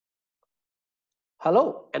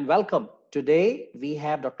Hello and welcome. Today we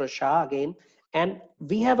have Dr. Shah again, and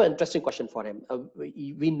we have an interesting question for him.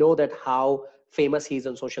 We know that how famous he is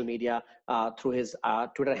on social media through his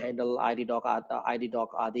Twitter handle ID Doc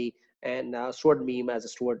Adi and Steward meme as a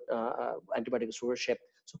steward antibiotic stewardship.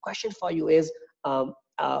 So, question for you is um,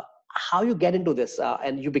 how you get into this,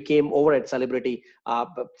 and you became over a celebrity,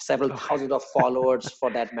 several Okay. thousands of followers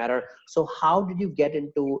for that matter. So, how did you get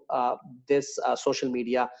into this social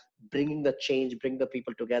media? Bringing the change, bring the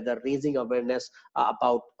people together, raising awareness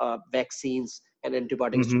about vaccines and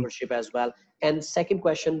antibiotic hmm stewardship as well. And second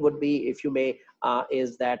question would be, if you may,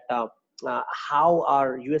 is that how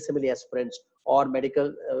are USMLE aspirants or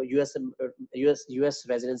medical US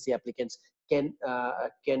residency applicants can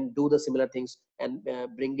do the similar things and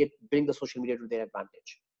bring the social media to their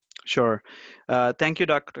advantage? Sure. Thank you,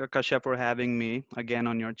 Dr. Kashyap, for having me again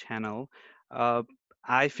on your channel. Uh,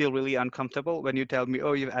 I feel really uncomfortable when you tell me,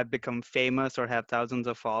 oh, I've become famous or have thousands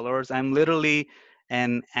of followers. I'm literally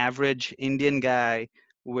an average Indian guy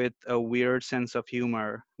with a weird sense of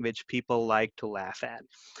humor, which people like to laugh at.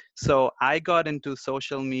 So I got into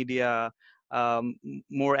social media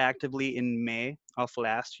more actively in May of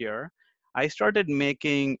last year. I started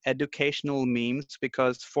making educational memes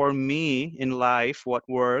because for me in life, what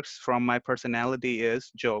works from my personality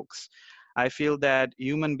is jokes. I feel that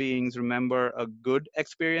human beings remember a good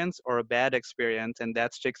experience or a bad experience, and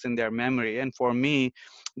that sticks in their memory. And for me,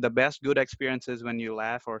 the best good experience is when you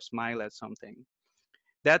laugh or smile at something.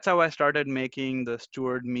 That's how I started making the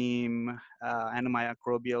steward meme,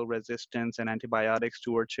 antimicrobial resistance and antibiotic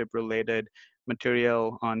stewardship related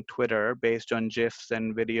material on Twitter based on GIFs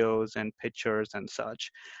and videos and pictures and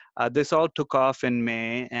such. This all took off in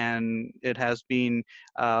May, and it has been,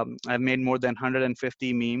 I've made more than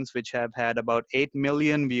 150 memes, which have had about 8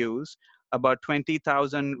 million views, about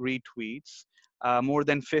 20,000 retweets, more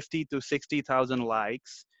than 50 to 60,000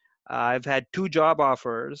 likes. I've had 2 job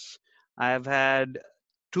offers. I've had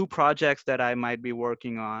 2 projects that I might be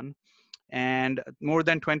working on. And more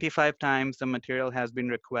than 25 times the material has been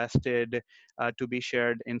requested to be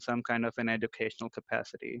shared in some kind of an educational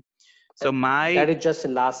capacity. So And my that is just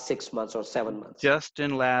in last 6 months or 7 months. just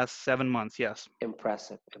in last 7 months, yes.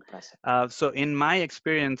 Impressive, impressive. So in my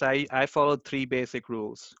experience, I followed 3 basic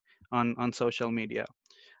rules on social media.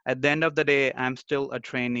 At the end of the day, I'm still a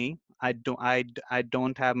trainee. I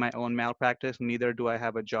don't have my own malpractice, neither do I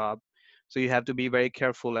have a job. So you have to be very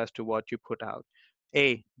careful as to what you put out.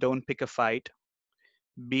 A, don't pick a fight.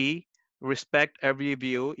 B, respect every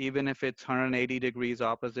view, even if it's 180 degrees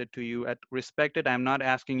opposite to you. At respect it, I'm not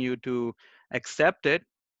asking you to accept it,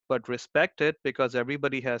 but respect it because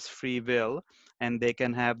everybody has free will and they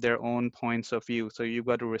can have their own points of view. So you've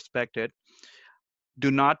got to respect it. Do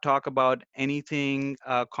not talk about anything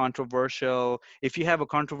controversial. If you have a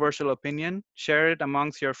controversial opinion, share it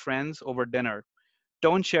amongst your friends over dinner.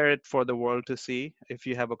 Don't share it for the world to see if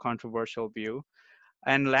you have a controversial view.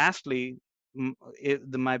 And lastly,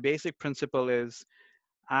 my basic principle is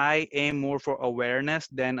I aim more for awareness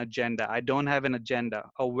than agenda. I don't have an agenda.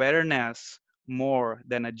 Awareness more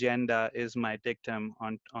than agenda is my dictum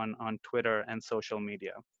on Twitter and social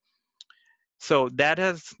media. So that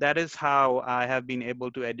is how I have been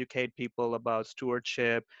able to educate people about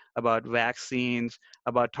stewardship, about vaccines,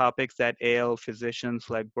 about topics that ail physicians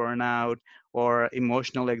like burnout or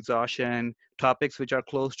emotional exhaustion, topics which are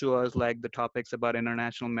close to us like the topics about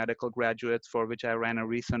international medical graduates, for which I ran a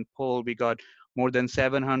recent poll. We got more than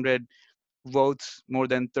 700 votes, more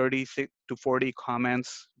than 30 to 40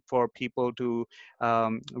 comments for people to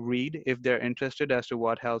read if they're interested as to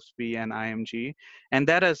what helps be an IMG. And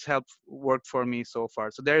that has helped work for me so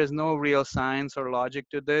far. So there is no real science or logic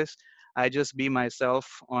to this. I just be myself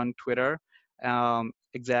on Twitter.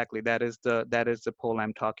 Exactly, that is the poll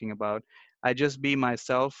I'm talking about. I just be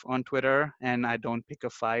myself on Twitter, and I don't pick a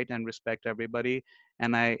fight and respect everybody.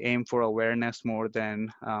 And I aim for awareness more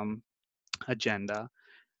than agenda.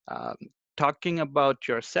 Um, Talking about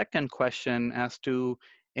your second question as to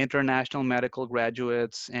international medical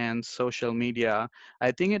graduates and social media,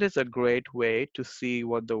 I think it is a great way to see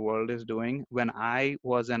what the world is doing. When I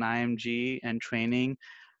was an IMG and training,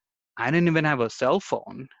 I didn't even have a cell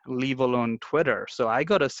phone, leave alone Twitter. So I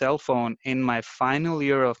got a cell phone in my final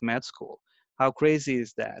year of med school. How crazy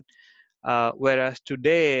is that? Whereas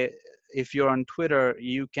today, if you're on Twitter,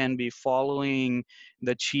 you can be following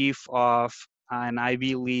the chief of an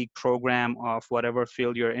Ivy League program of whatever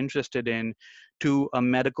field you're interested in to a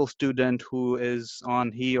medical student who is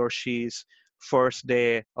on he or she's first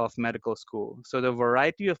day of medical school. So the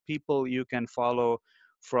variety of people you can follow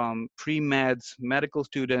from pre-meds, medical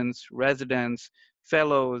students, residents,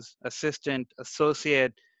 fellows, assistant,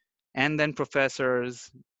 associate, and then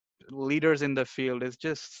professors, leaders in the field is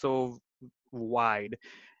just so wide,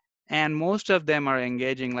 and most of them are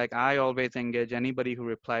engaging. Like, I always engage anybody who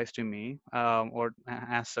replies to me, or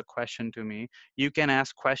asks a question to me. You can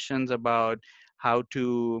ask questions about how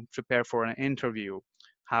to prepare for an interview,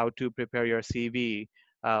 how to prepare your CV,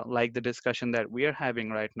 like the discussion that we are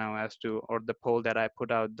having right now, as to, or the poll that I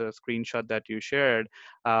put out, the screenshot that you shared,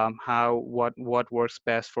 how what works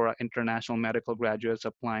best for international medical graduates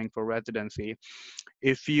applying for residency.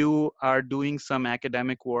 If you are doing some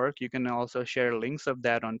academic work, you can also share links of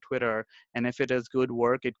that on Twitter. And if it is good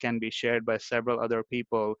work, it can be shared by several other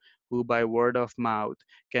people who, by word of mouth,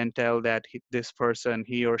 can tell that this person,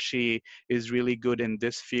 he or she, is really good in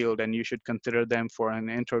this field and you should consider them for an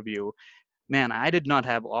interview. Man, I did not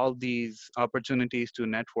have all these opportunities to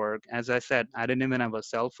network. As I said, I didn't even have a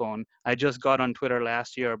cell phone. I just got on Twitter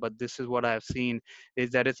last year, but this is what I've seen, is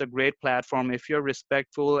that it's a great platform if you're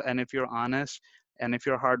respectful and if you're honest and if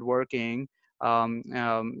you're hardworking.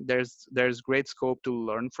 There's great scope to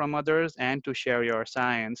learn from others and to share your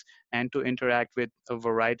science and to interact with a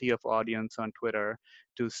variety of audience on Twitter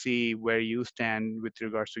to see where you stand with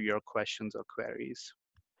regards to your questions or queries.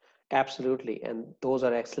 Absolutely. And those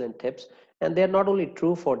are excellent tips. And they're not only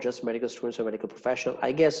true for just medical students or medical professionals.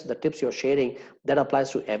 I guess the tips you're sharing, that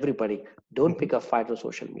applies to everybody. Don't pick a fight on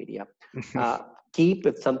social media. Uh, Keep,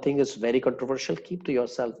 if something is very controversial, keep to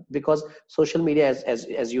yourself, because social media,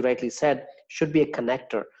 as you rightly said, should be a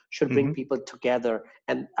connector, should bring Mhm. people together.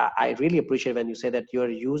 And I really appreciate when you say that you're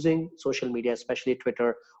using social media, especially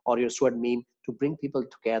Twitter or your sword meme, to bring people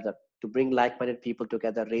together, to bring like-minded people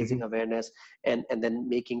together, raising Mhm. awareness, and then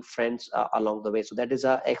making friends along the way. So that is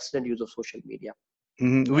an excellent use of social media.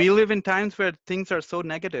 Mhm. We live in times where things are so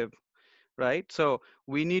negative, right? So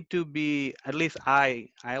we need to be, at least I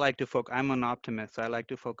like to focus. I'm an optimist, so I like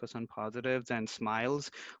to focus on positives and smiles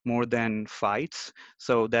more than fights.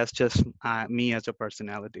 So that's just me as a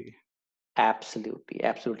personality. Absolutely,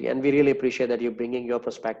 absolutely. And we really appreciate that you're bringing your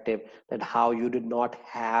perspective, that how you did not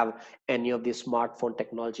have any of the smartphone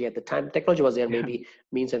technology at the time. Technology was there, Yeah. maybe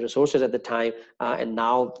means and resources at the time. And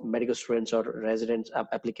now medical students or residents,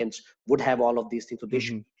 applicants would have all of these things. So they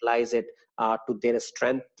should Hmm. utilize it to their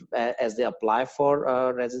strength as they apply for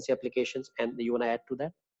residency applications. And you want to add to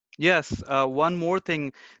that? Yes. One more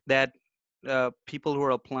thing that people who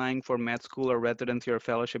are applying for med school or residency or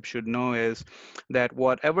fellowship should know is that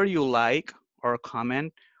whatever you like or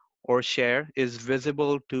comment or share is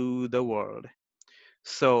visible to the world.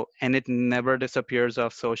 So, and it never disappears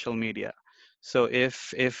off social media. So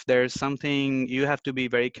if there's something, you have to be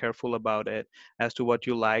very careful about it as to what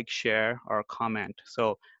you like, share, or comment.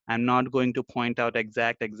 So I'm not going to point out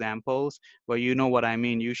exact examples, but you know what I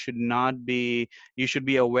mean. You should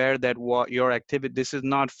be aware that what your activity, this is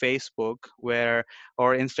not Facebook where,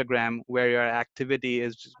 or Instagram, where your activity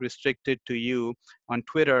is restricted to you. On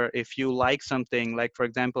Twitter, if you like something, like for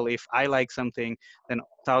example, if I like something, then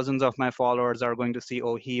thousands of my followers are going to see,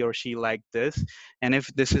 oh, he or she liked this. And if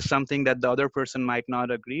this is something that the other person might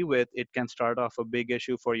not agree with, it can start off a big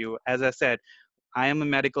issue for you. As I said, I am a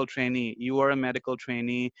medical trainee. You are a medical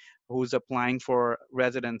trainee who's applying for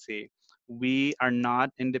residency. We are not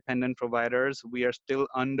independent providers. We are still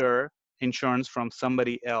under insurance from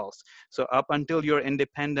somebody else. So up until you're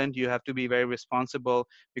independent, you have to be very responsible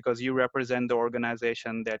because you represent the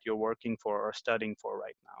organization that you're working for or studying for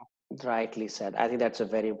right now. Rightly said. I think that's a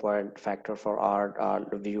very important factor for our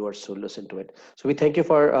viewers to listen to it. So we thank you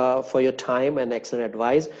for your time and excellent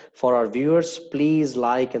advice. For our viewers, please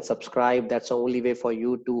like and subscribe. That's the only way for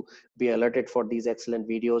you to be alerted for these excellent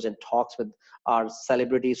videos and talks with our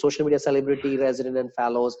celebrity, social media celebrity, resident and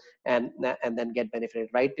fellows, and then get benefited.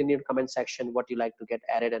 Write in your comment section what you like to get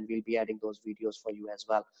added, and we'll be adding those videos for you as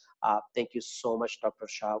well. Thank you so much, Dr.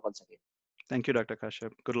 Shah, once again. Thank you, Dr.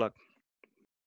 Kashyap. Good luck.